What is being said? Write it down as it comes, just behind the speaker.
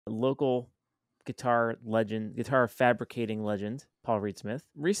local guitar legend, guitar fabricating legend, Paul Reed Smith,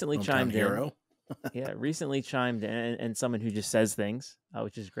 recently Hometown chimed in. hero. Yeah, recently chimed in, and someone who just says things,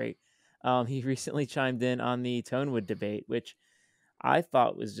 which is great. He recently chimed in on the Tonewood debate, which I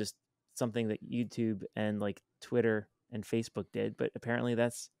thought was just something that YouTube and like Twitter and Facebook did, but apparently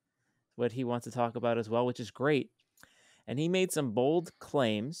that's what he wants to talk about as well, which is great. And he made some bold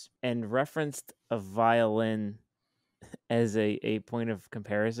claims and referenced a violin as a point of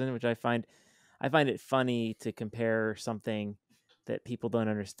comparison, which I find it funny to compare something that people don't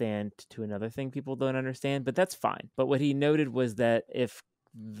understand to another thing people don't understand, but that's fine. But what he noted was that if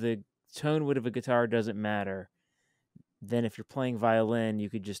the tone wood of a guitar doesn't matter, then if you're playing violin,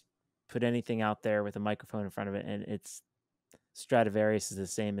 you could just put anything out there with a microphone in front of it, and it's Stradivarius is the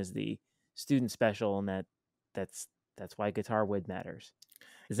same as the student special, and that's why guitar wood matters. Yeah,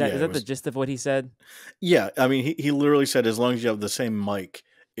 Is it that the was. gist of what he said? Yeah, I mean, he literally said as long as you have the same mic,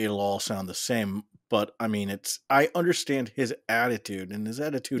 it'll all sound the same. But I mean, I understand his attitude, and his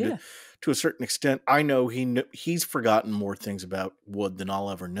attitude Yeah. to a certain extent. I know he's forgotten more things about wood than I'll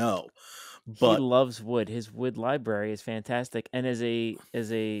ever know. He But loves wood. His wood library is fantastic, and as a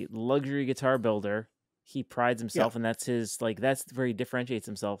luxury guitar builder, he prides yeah, himself, and that's his like that's where he differentiates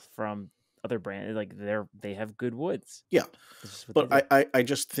himself from other brands. Like they have good woods. yeah. That's just what they But do. I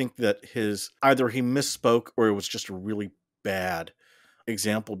just think that his either he misspoke or it was just a really bad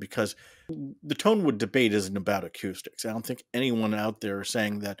example because the Tonewood debate isn't about acoustics. I don't think anyone out there is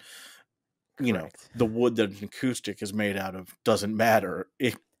saying that Correct. the wood that an acoustic is made out of doesn't matter.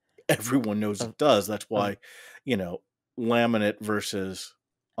 Everyone knows Of it does. That's of why, you know, laminate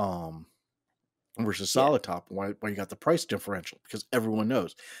um versus yeah, solid top. Why you got the price differential because everyone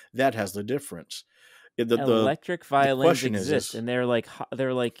knows that has the difference. electric The violins question exist, is and they're like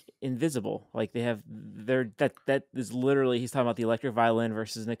invisible. Like they have that is literally he's talking about the electric violin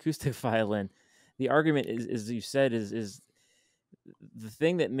versus an acoustic violin. The argument is, as you said, is the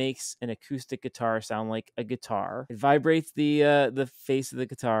thing that makes an acoustic guitar sound like a guitar. It vibrates the face of the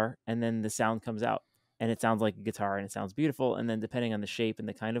guitar, and then the sound comes out, and it sounds like a guitar, and it sounds beautiful. And then depending on the shape and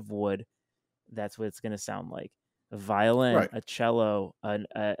the kind of wood, that's what it's going to sound like. A violin, right. a cello,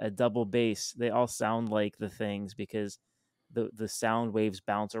 a double bass, they all sound like the things because the sound waves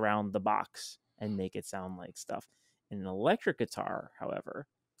bounce around the box and make it sound like stuff. In an electric guitar, however,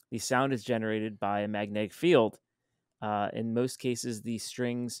 the sound is generated by a magnetic field. In most cases, the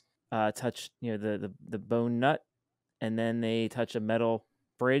strings touch the bone nut, and then they touch a metal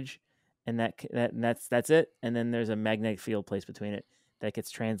bridge, and that's it. And then there's a magnetic field placed between it that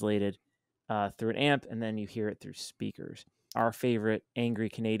gets translated through an amp, and then you hear it through speakers. Our favorite angry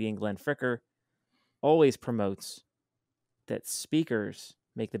Canadian Glenn Fricker always promotes that speakers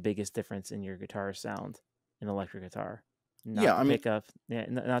make the biggest difference in your guitar sound, in electric guitar, Yeah, not the I mean, pickup, yeah,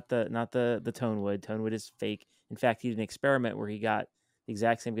 not the tone wood. Tone wood is fake. In fact, he did an experiment where he got the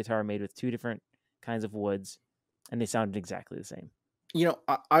exact same guitar made with two different kinds of woods, and they sounded exactly the same.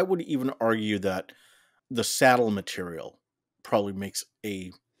 I would even argue that the saddle material probably makes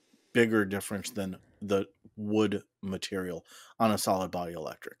a bigger difference than the wood material on a solid body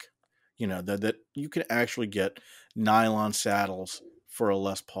electric. That you can actually get nylon saddles for a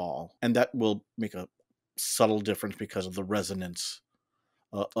Les Paul, and that will make a subtle difference because of the resonance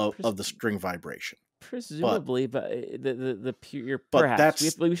Pres- of the string vibration. But Presumably, but the pure but perhaps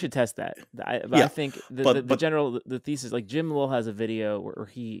that's we should test that. But I yeah. think the But general the thesis, like Jim Lowell has a video where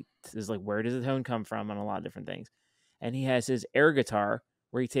he is like, where does the tone come from on a lot of different things, and he has his air guitar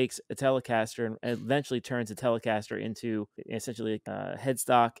where he takes a Telecaster and eventually turns a Telecaster into essentially a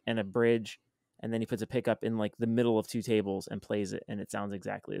headstock and a bridge, and then he puts a pickup in like the middle of two tables and plays it, and it sounds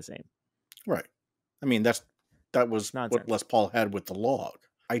exactly the same. right. I mean that was what Nonsense. Les Paul had with the log.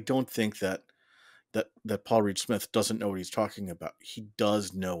 I don't think that Paul Reed Smith doesn't know what he's talking about. He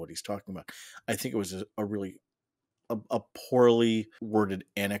does know what he's talking about. I think it was a really a poorly worded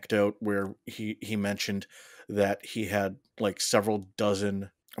anecdote where he mentioned that he had like several dozen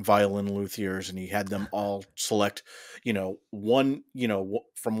violin luthiers and he had them all select one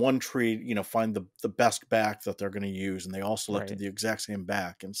from one tree, find the best back that they're going to use, and they all selected Right. the exact same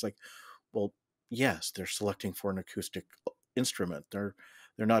back. And it's like, well, yes, they're selecting for an acoustic instrument. They're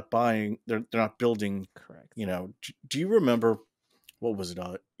not buying, they're not building. Correct. Do you remember what was it?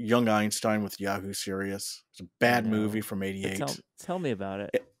 Young Einstein with Yahoo Serious. It's a bad movie No. from '88. Tell me about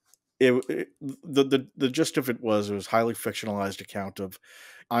it. The gist of it was highly fictionalized account of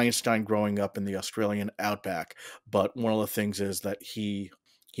Einstein growing up in the Australian outback. But one of the things is that he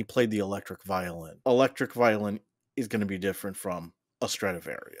played the electric violin. Electric violin is going to be different from a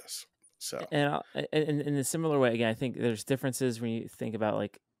Stradivarius. So And in a similar way, again, I think there's differences when you think about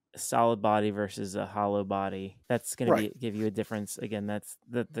like solid body versus a hollow body. That's going to Right. be give you a difference. Again, that's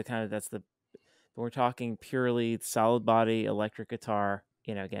the kind of that's the when we're talking purely solid body electric guitar.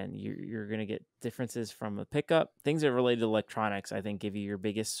 Again, you're going to get differences from a pickup. Things that are related to electronics, I think, give you your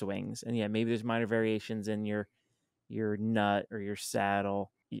biggest swings. And yeah, maybe there's minor variations in your nut or your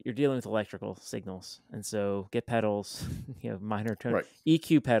saddle. You're dealing with electrical signals, and so get pedals. Minor tone Right.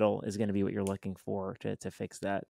 EQ pedal is going to be what you're looking for to fix that.